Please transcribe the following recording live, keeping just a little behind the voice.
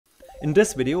In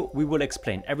this video, we will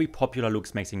explain every popular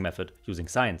Looksmaxxing method using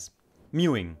science.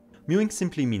 Mewing. Mewing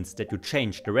simply means that you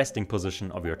change the resting position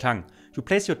of your tongue. You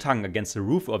place your tongue against the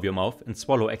roof of your mouth and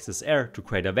swallow excess air to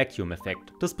create a vacuum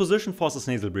effect. This position forces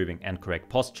nasal breathing and correct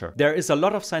posture. There is a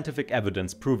lot of scientific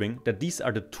evidence proving that these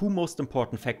are the two most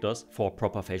important factors for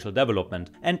proper facial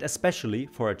development, and especially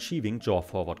for achieving jaw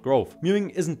forward growth. Mewing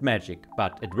isn't magic,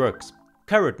 but it works.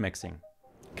 Carrot maxing.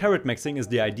 Carrot maxing is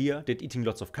the idea that eating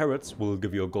lots of carrots will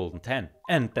give you a golden tan.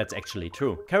 And that's actually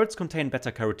true. Carrots contain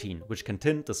beta-carotene, which can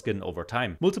tint the skin over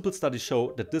time. Multiple studies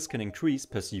show that this can increase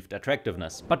perceived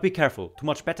attractiveness. But be careful, too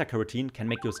much beta-carotene can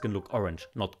make your skin look orange,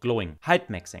 not glowing. Height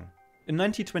maxing. In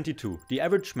 1922, the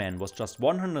average man was just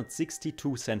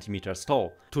 162 centimeters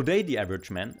tall. Today the average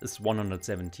man is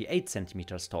 178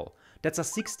 centimeters tall. That's a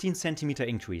 16 centimeter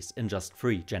increase in just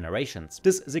 3 generations.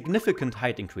 This significant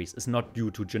height increase is not due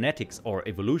to genetics or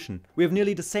evolution. We have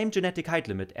nearly the same genetic height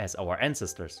limit as our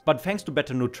ancestors. But thanks to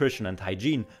better nutrition and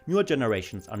hygiene, newer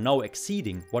generations are now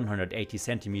exceeding 180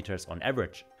 centimeters on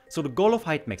average. So the goal of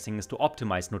height maxing is to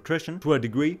optimize nutrition to a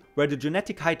degree where the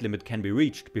genetic height limit can be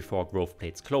reached before growth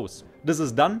plates close. This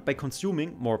is done by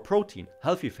consuming more protein,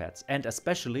 healthy fats, and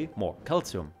especially more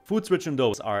calcium. Foods rich in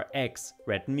those are eggs,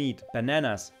 red meat,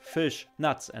 bananas, fish,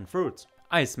 nuts, and fruits.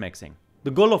 Ice maxing. The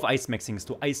goal of ice maxing is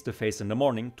to ice the face in the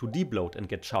morning to debloat and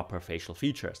get sharper facial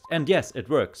features. And yes, it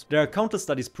works. There are countless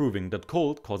studies proving that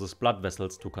cold causes blood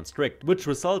vessels to constrict, which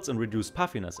results in reduced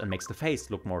puffiness and makes the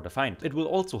face look more defined. It will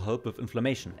also help with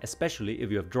inflammation, especially if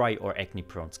you have dry or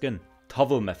acne-prone skin.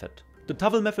 Towel method. The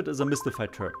towel method is a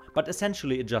mystified term, but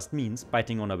essentially it just means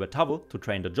biting on a wet towel to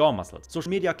train the jaw muscles. Social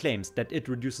media claims that it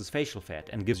reduces facial fat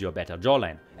and gives you a better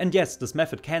jawline. And yes, this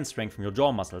method can strengthen your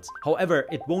jaw muscles, however,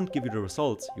 it won't give you the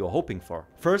results you're hoping for.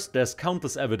 First, there's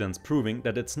countless evidence proving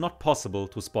that it's not possible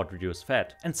to spot reduced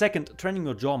fat. And second, training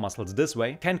your jaw muscles this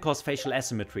way can cause facial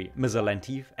asymmetry, misaligned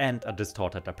teeth, and a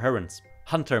distorted appearance.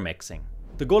 Hunter maxing.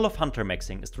 The goal of hunter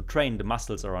maxing is to train the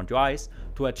muscles around your eyes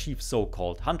to achieve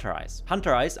so-called hunter eyes.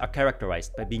 Hunter eyes are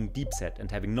characterized by being deep set and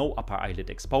having no upper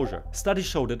eyelid exposure. Studies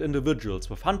show that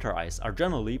individuals with hunter eyes are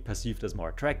generally perceived as more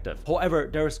attractive. However,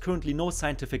 there is currently no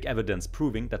scientific evidence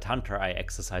proving that hunter eye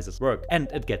exercises work. And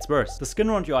it gets worse. The skin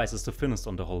around your eyes is the thinnest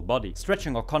on the whole body.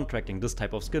 Stretching or contracting this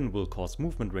type of skin will cause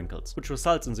movement wrinkles, which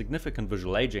results in significant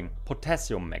visual aging.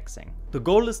 Potassium maxing. The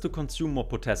goal is to consume more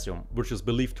potassium, which is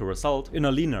believed to result in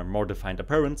a leaner, more defined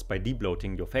appearance by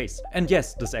debloating your face. And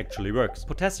yes, this actually works.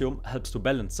 Potassium helps to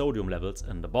balance sodium levels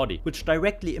in the body, which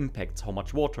directly impacts how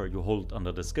much water you hold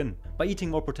under the skin. By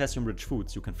eating more potassium-rich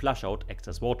foods, you can flush out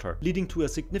excess water, leading to a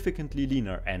significantly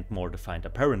leaner and more defined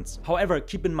appearance. However,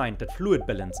 keep in mind that fluid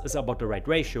balance is about the right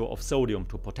ratio of sodium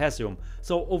to potassium,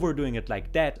 so overdoing it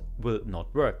like that will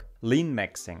not work. Lean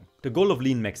maxing. The goal of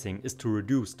lean maxing is to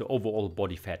reduce the overall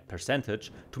body fat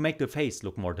percentage to make the face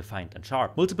look more defined and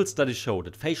sharp. Multiple studies show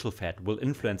that facial fat will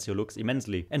influence your looks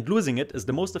immensely, and losing it is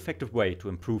the most effective way to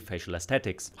improve facial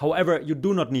aesthetics. However, you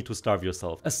do not need to starve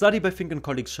yourself. A study by Fink and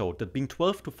colleagues showed that being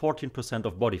 12 to 14%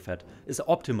 of body fat is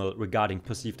optimal regarding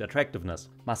perceived attractiveness.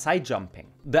 Maasai Jumping.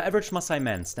 The average Maasai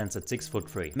man stands at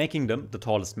 6'3", making them the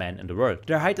tallest man in the world.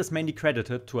 Their height is mainly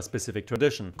credited to a specific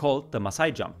tradition called the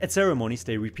Maasai Jump. At ceremonies,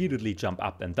 they repeatedly jump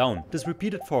up and down. This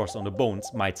repeated force on the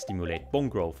bones might stimulate bone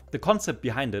growth. The concept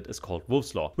behind it is called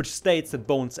Wolff's Law, which states that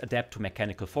bones adapt to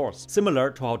mechanical force, similar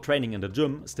to how training in the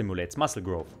gym stimulates muscle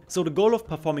growth. So the goal of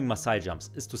performing Maasai jumps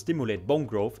is to stimulate bone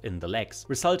growth in the legs,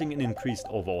 resulting in increased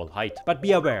overall height. But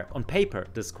be aware, on paper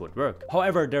this could work.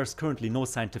 However, there's currently no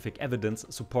scientific evidence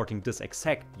supporting this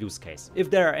exact use case. If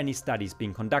there are any studies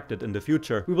being conducted in the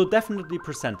future, we will definitely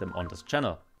present them on this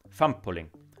channel. Thumb pulling.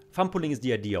 Thumb pulling is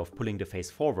the idea of pulling the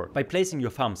face forward by placing your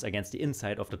thumbs against the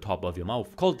inside of the top of your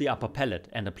mouth, called the upper palate,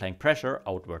 and applying pressure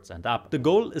outwards and up. The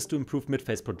goal is to improve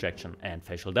mid-face projection and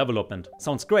facial development.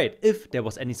 Sounds great if there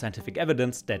was any scientific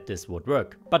evidence that this would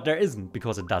work. But there isn't,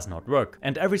 because it does not work.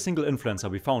 And every single influencer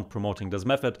we found promoting this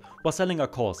method was selling a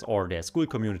course or their school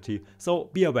community, so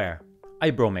be aware.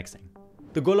 Eyebrow maxing.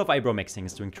 The goal of eyebrow maxing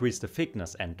is to increase the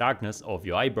thickness and darkness of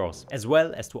your eyebrows, as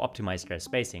well as to optimize their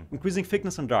spacing. Increasing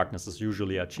thickness and darkness is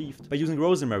usually achieved by using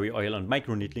rosemary oil and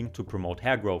microneedling to promote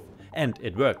hair growth. And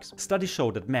it works. Studies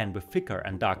show that men with thicker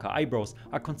and darker eyebrows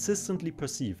are consistently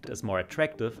perceived as more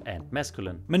attractive and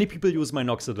masculine. Many people use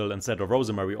minoxidil instead of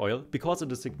rosemary oil because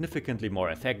it is significantly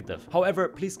more effective. However,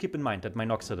 please keep in mind that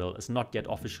minoxidil is not yet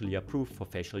officially approved for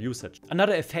facial usage.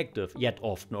 Another effective, yet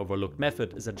often overlooked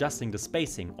method is adjusting the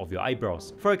spacing of your eyebrows.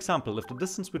 For example, if the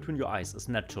distance between your eyes is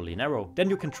naturally narrow, then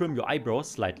you can trim your eyebrows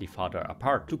slightly farther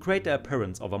apart to create the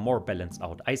appearance of a more balanced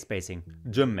out eye spacing.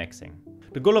 Gym maxing.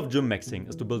 The goal of gym maxing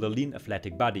is to build a lean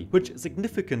athletic body, which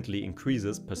significantly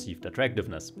increases perceived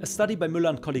attractiveness. A study by Müller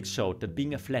and colleagues showed that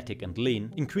being athletic and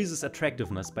lean increases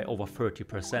attractiveness by over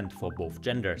 30% for both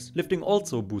genders. Lifting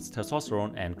also boosts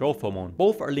testosterone and growth hormone.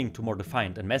 Both are linked to more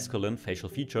defined and masculine facial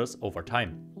features over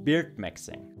time. Beard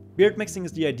maxing. Beard maxing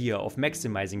is the idea of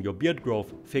maximizing your beard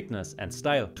growth, thickness and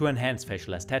style to enhance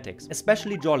facial aesthetics,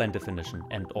 especially jawline definition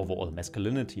and overall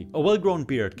masculinity. A well-grown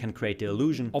beard can create the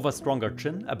illusion of a stronger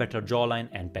chin, a better jawline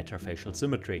and better facial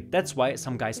symmetry. That's why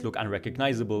some guys look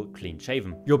unrecognizable, clean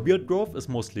shaven. Your beard growth is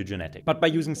mostly genetic, but by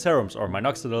using serums or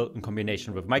minoxidil in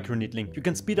combination with microneedling, you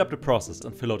can speed up the process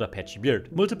and fill out a patchy beard.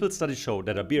 Multiple studies show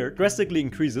that a beard drastically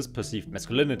increases perceived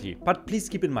masculinity, but please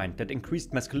keep in mind that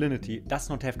increased masculinity does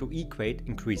not have to equate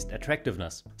increased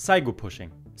attractiveness. Zygo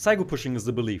pushing. Zygo pushing is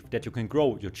the belief that you can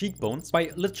grow your cheekbones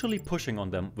by literally pushing on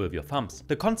them with your thumbs.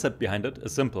 The concept behind it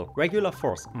is simple. Regular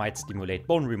force might stimulate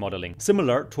bone remodeling,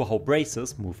 similar to how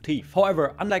braces move teeth.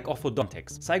 However, unlike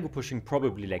orthodontics, Zygo pushing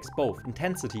probably lacks both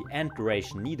intensity and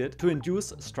duration needed to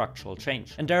induce structural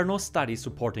change. And there are no studies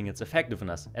supporting its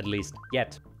effectiveness, at least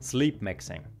yet. Sleep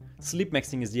maxing. Sleep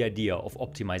maxing is the idea of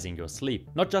optimizing your sleep,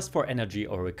 not just for energy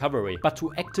or recovery, but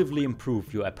to actively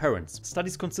improve your appearance.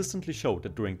 Studies consistently show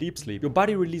that during deep sleep, your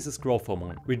body releases growth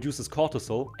hormone, reduces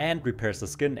cortisol, and repairs the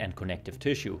skin and connective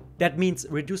tissue. That means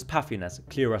reduced puffiness,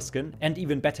 clearer skin, and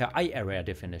even better eye area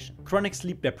definition. Chronic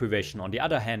sleep deprivation, on the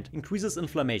other hand, increases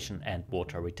inflammation and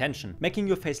water retention, making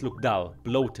your face look dull,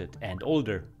 bloated, and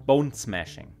older. Bone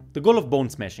smashing. The goal of bone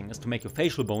smashing is to make your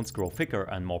facial bones grow thicker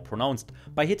and more pronounced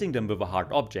by hitting them with a hard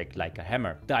object like a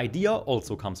hammer. The idea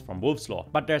also comes from Wolff's Law,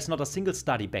 but there's not a single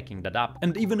study backing that up.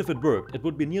 And even if it worked, it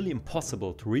would be nearly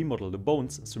impossible to remodel the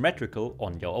bones symmetrical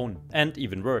on your own. And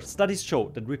even worse, studies show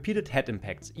that repeated head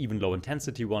impacts, even low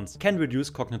intensity ones, can reduce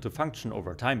cognitive function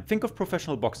over time. Think of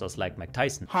professional boxers like Mike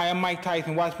Tyson. Hi, I'm Mike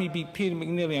Tyson. Watch me beat Peter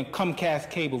McNeely on Comcast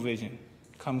Cablevision.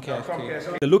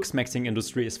 The Looksmaxxing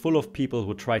industry is full of people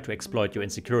who try to exploit your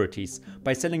insecurities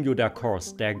by selling you their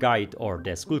course, their guide, or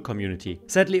their school community.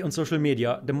 Sadly, on social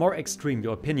media, the more extreme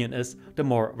your opinion is, the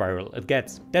more viral it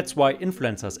gets. That's why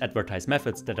influencers advertise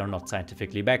methods that are not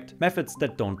scientifically backed, methods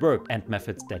that don't work, and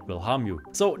methods that will harm you.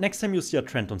 So next time you see a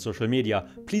trend on social media,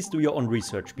 please do your own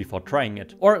research before trying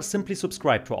it, or simply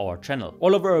subscribe to our channel.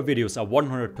 All of our videos are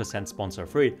 100% sponsor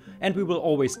free, and we will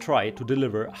always try to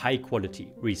deliver high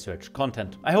quality research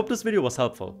content. I hope this video was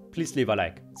helpful. Please leave a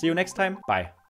like. See you next time. Bye.